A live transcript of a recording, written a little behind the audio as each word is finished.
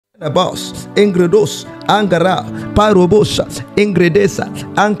Boss, Ingredos, Angara, Parobosha, Ingredesa,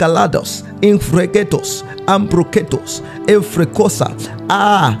 Ancalados, Infregetos, Ambroquetos, Efrecosa,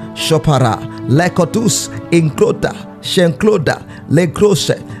 Chopara, Lecotus, Inclota, Shencloda,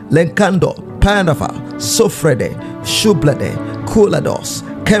 Legrose, Lencando, Panafa, Sofrede, Shublade, Culados,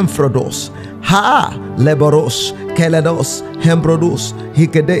 Kemfrodos, Leboros, Kelados, Hembrodus,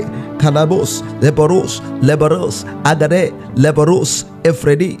 Hikede, Calabos, Leboros, Agade, Leboros,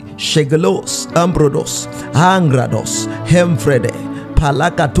 Efredi, Shegelos, Ambrodos, Angrados, Hemfrede,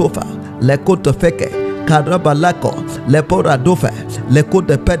 Palakatofa, Lekotofeke, Karabalako, Leporadofe,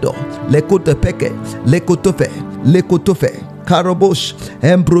 Lekotepedo, Lekotepeke, Lekotofe, Karabosh,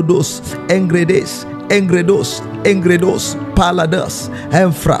 Embrodos, Engredos, Paladas,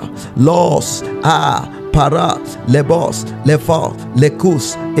 Enfra, Los, Para, Lebos, Lefa,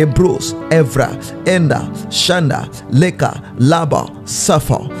 Lecus, Ebrus, Evra, Enda, Shanda, Leka, Laba,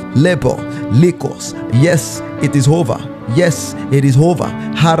 Safa, Lebo, Likos. Yes, it is over. Yes, it is over.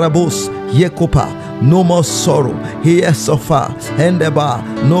 Harabos, Yekopa. No more sorrow. Here sofa. Endeba.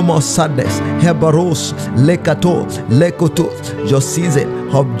 No more sadness. Hebaros. Lekato. Lekoto. Your season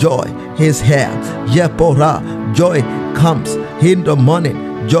of joy is here. Yepora. Joy comes in the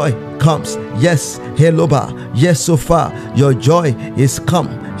morning. Joy comes. Yes, Heloba. Yes, sofa. Your joy is come.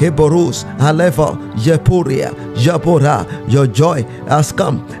 Heborus, Alefa, Yepuria, Japora, your joy has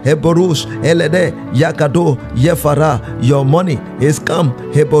come. Heborus, Elede, Yakado, Yefara, your money is come.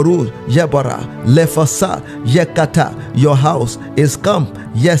 Heborus, Yabara, Lefasa, Yekata, your house is come.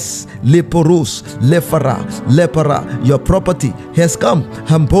 Yes, Liporus, Lefara, Lepara, your property has come.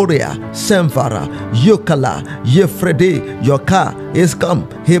 Hamboria, Semfara, Yukala, Yefrede, your car is come.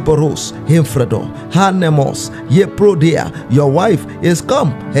 Heborus, Infredo, Hanemos, Yeprodia, your wife is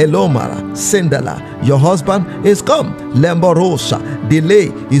come. Hello Mara, Sendala, your husband is come. Lemborosa,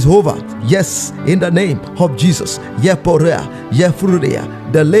 delay is over. Yes, in the name of Jesus. Yeporea, Yefrudia,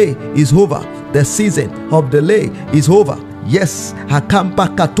 delay is over. The season of delay is over. Yes, Hakampa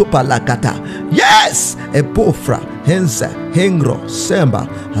Katupa Lakata. Yes, Epofra, Hensa, Hengro, Semba,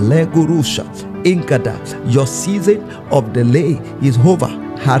 Alegurusha, Inkada. Your season of delay is over.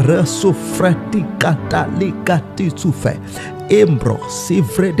 Haraso frati katalikati sufe. Embro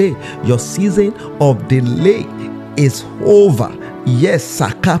sivrede. Your season of delay is over. Yes,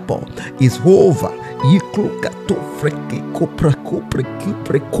 Sakapo is over. Yiklukato freki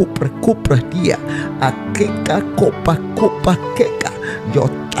kopra dia. Akeka kopa keka. Your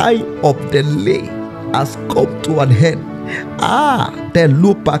time of delay has come to an end. The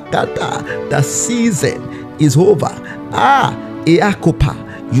lupakata, the season is over. Eakopa,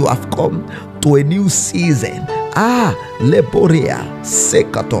 you have come to a new season. Leboria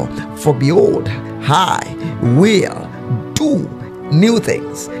sekato, for behold, I will do new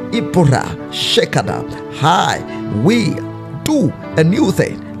things. Ipora shekada, I will do a new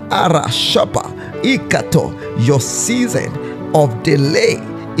thing. Ara shapa ikato, your season of delay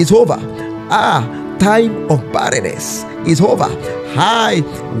is over. Time of barrenness is over. I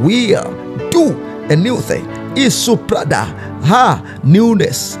will do a new thing. Isuprada,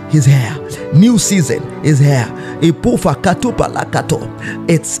 newness is here. New season is here. Ipufa katupa lakato.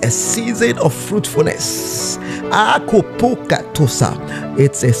 It's a season of fruitfulness.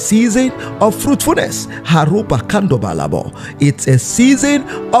 It's a season of fruitfulness. Harupa kandobalabo. It's a season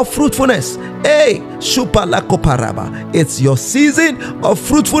of fruitfulness. Shupalakoparaba. It's your season of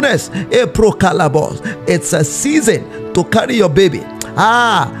fruitfulness. Prokalabos. It's a season to carry your baby.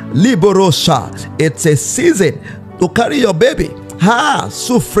 Liborosha. It's a season to carry your baby.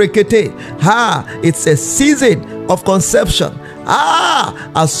 Sufrekete. It's a season of conception.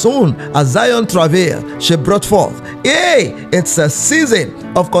 As soon as Zion travailed, she brought forth. It's a season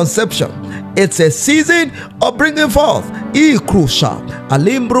of conception. It's a season of bringing forth. Ikrusha.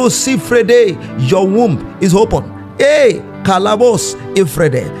 Alimbro sifrede. Your womb is open. Kalabos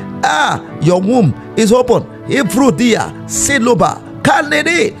ifrede. Your womb is open. Ifrudia seloba.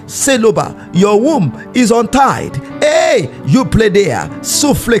 Kalede seloba. Your womb is untied. You play there.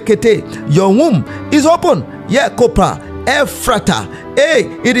 Suflekete. Your womb is open. Yakopa. Ephrata.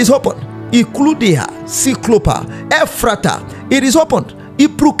 It is open. Ikludia. Siklopa. Ephrata. It is open.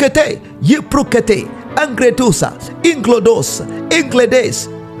 Iprukete. Yiprukete. Angretusa. Inglodos. Ingledes.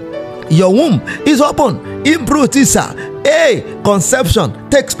 Your womb is open. Imbrutisa. Conception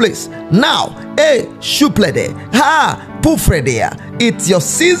takes place now. Shuplede. Pufredea. It's your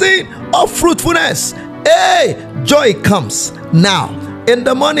season of fruitfulness. Joy comes now. In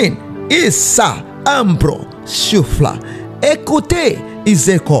the morning, Isa Ambro Shufla. Ekute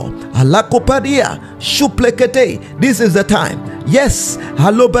izeko alakopadia shuplekete. This is the time. Yes,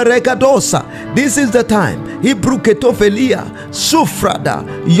 haloberegadosa. This is the time. Ibruketofelia sufrada.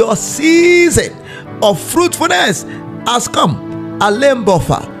 Your season of fruitfulness has come.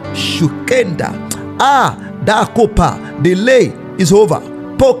 Alembofa shukenda. Dakopa. Delay is over.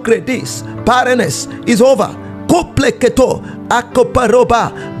 Pokretis. Barrenness is over. Kopleketo.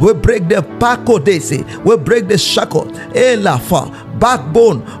 Akoparoba. We break the pakodesi. We break the shackle. Elafa.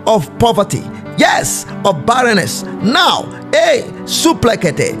 Backbone of poverty. Yes, of barrenness. Now,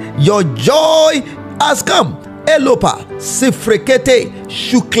 suplekete. Your joy has come. Elopa. Sifrekete.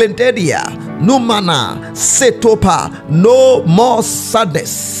 Shuklentedia. Numana. Setopa. No more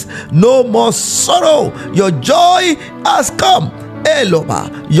sadness. No more sorrow. Your joy has come. Elopa.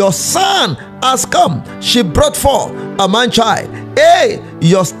 Your son has come. She brought forth a man child.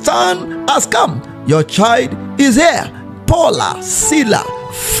 Your son has come. Your child is here. Paula, Sila,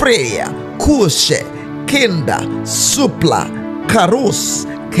 Freya, Kushe, Kinda, Supla, Karus,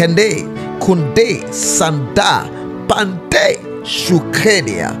 Kende, Kunde, Sanda, Pante,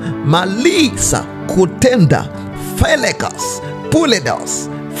 Shukenia, Malisa, Kutenda, Felekas, Puledos,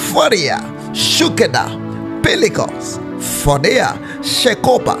 Foria, Shukeda, Pelikos, Fodea,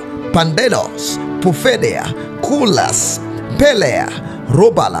 Shekopa, Pandelos, Pufedea, Kulas, Pelea,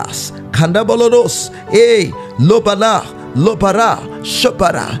 Robalas, Kandabolodos, Lobala, Lopara,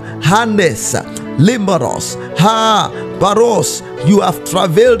 Shopara, Hannes, Limbaros, Baros. You have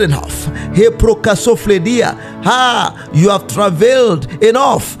traveled enough. Prokasofledia. You have traveled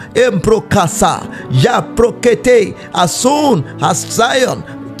enough. Emprokasa, Ya Prokete. As soon as Zion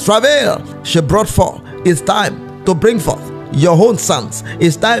travel, she brought forth. It's time to bring forth your own sons.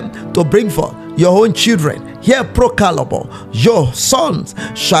 It's time to bring forth your own children. Here procalable. Your sons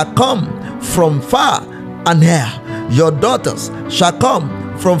shall come from far and near. Your daughters shall come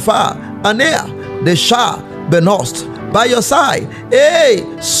from far and near. They shall be nursed by your side.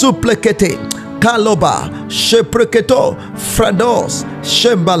 Supplicate. Kaloba. Shepreketo. Frados.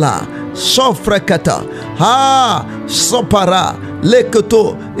 Shembala. Sofrekata. Sopara.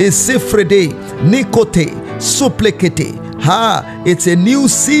 Lekoto. Isifrede. Nikote. Supplicate. It's a new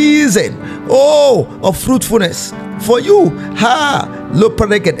season of fruitfulness for you.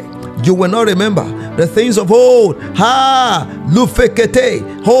 Loparegede. You will not remember the things of old. Lufekete.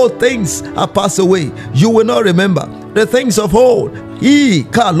 All things are passed away. You will not remember the things of old.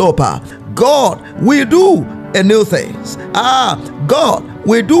 Kalopa. God will do a new thing. God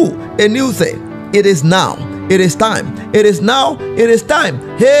will do a new thing. It is now. It is time. It is now. It is time.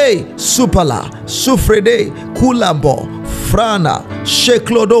 Hey, Supala, Sufrede, Kulambo, Frana,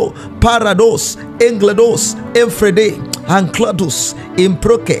 Sheklodo, Parados, Englados, Enfrede, Ancladus,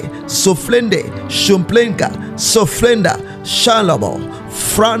 Improke, Soflende, Shumplenka, Soflenda, Shalabo,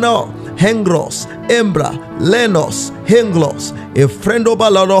 Frano, Hengros, Embra, Lenos, Henglos, Efrendo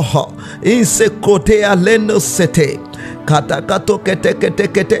Baloroho, Insecotea Lenos Sete, Katakato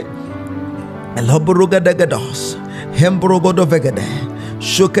Kete. Elhoburuga degados, Hembrogodo vegade,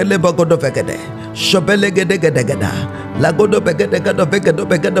 Shukelebagodo vegade, Shobelegedegada, Lagodo begada vegado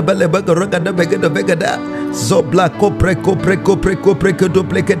begada belebagorogada begada vegada, Zobla copreco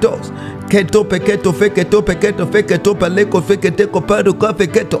duplicatos, Keto peketo peleco feketeco paruca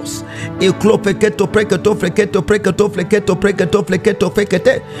feketos, Eclo feketo precato fleketo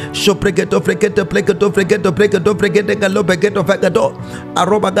fekete, Shopreketo fleketo frekete galo begeto vegado,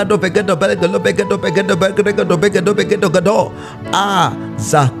 Arobagado vegado belegalo begedo gado,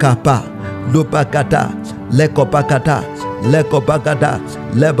 Zakapa, Lupakata, Lekopakata,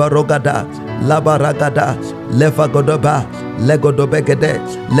 Lebarogada, Labaragada, Lefagodoba, Legodobegede,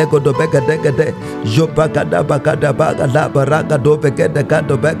 Jopagada Bagada Bagada Baragado Begada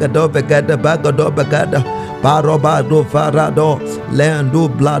Gado Bagada, Parobado Farado, Leandu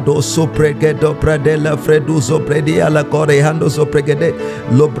Blado Sopregedo Pradela Freduso Predia la Corehando Sopregede,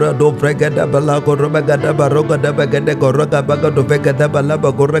 Lobrado Fregada Balago Robagada Barogada Bagade Goroga Bagado Vegada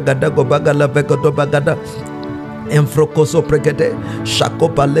Balaba Goragada Gobagala Vegodo Bagada. Enfrocoso pregete,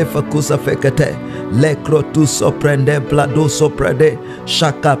 Shacopa lefacusa fekete, Lecro tu soprende, Blado soprede,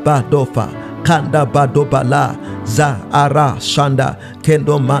 Shakapa dofa, Kanda badobala, Za ara shanda,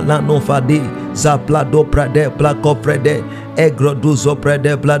 Kendo malano fadi, Za blado prade, Blaco prede, Egro duzo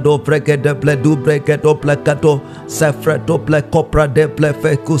prede, Blado fregede, Bledu bregedo placato, Sefredo plecopra de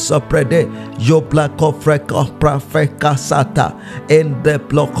plefecusa prede, Yo placo frecopra fecasata, Ende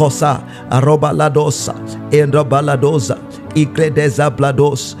plocosa, Arobaladosa, Endrobaladosa, Igledeza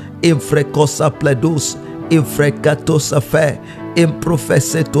blados, Infrecosa pledus, Infrecatosa fe,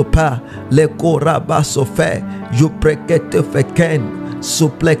 Improfesetopa, Le corabaso fe, You prekete feken,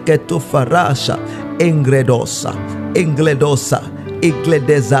 supleketo farasha, ingredosa, ingledosa,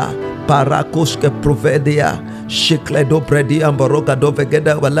 igledeza, parakushke provedia, shikledo predia, mboroka do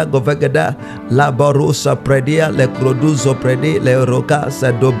vegeda, walago vegeda, la barusa predia, le croduzo predi, le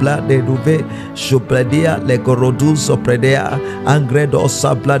rocasa dobla de duve, shupledia, le coroduzo predia,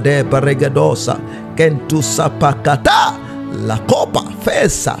 angredosa blade, baregadosa, kentusa pakata, la copa,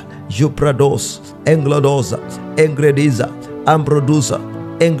 fesa, juprados, englodosa, engrediza, ambrodusa,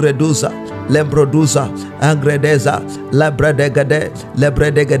 engredusa, lembrodusa, angredeza, lebredegade,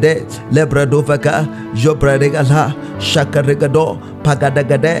 lebredegade, lebredovaka, jobredegala, shakaregado,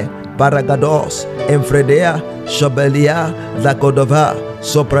 pagadagade, paragados, enfredea, shobelia, lakodova,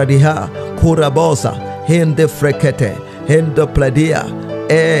 sopradiha, kurabosa, hinde frekete, hinde pledia,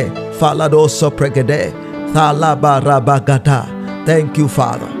 falado sopregede, thalabarabagata. Thank you,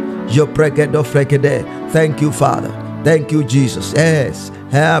 Father. Yo pregedo frekede. Thank you, Father. Thank you, Jesus. Yes.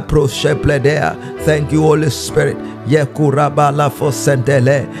 Thank you, Holy Spirit.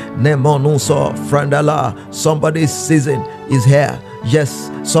 Somebody's season is here.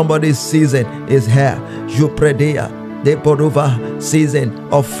 Yes, somebody's season is here. You predia de poruva season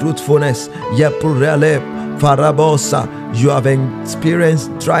of fruitfulness. Farabosa, you have experienced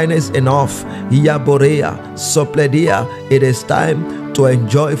dryness enough. Yaborea, sopledia, it is time to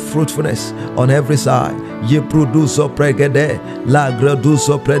enjoy fruitfulness on every side. Ye produce pregede, la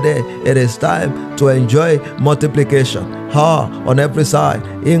graduso prede. It is time to enjoy multiplication. On every side,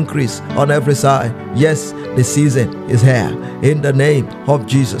 increase on every side. Yes, the season is here. In the name of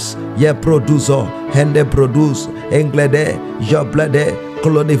Jesus. Ye produzo, hende produce, englede, joblede,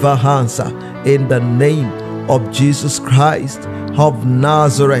 cloniva hansa. In the name of Jesus Christ of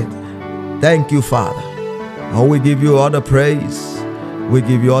Nazareth. Thank you, Father. And we give you all the praise. We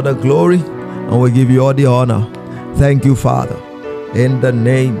give you all the glory. And we give you all the honor. Thank you, Father. In the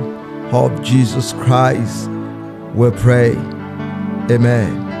name of Jesus Christ, we pray.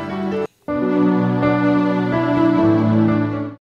 Amen.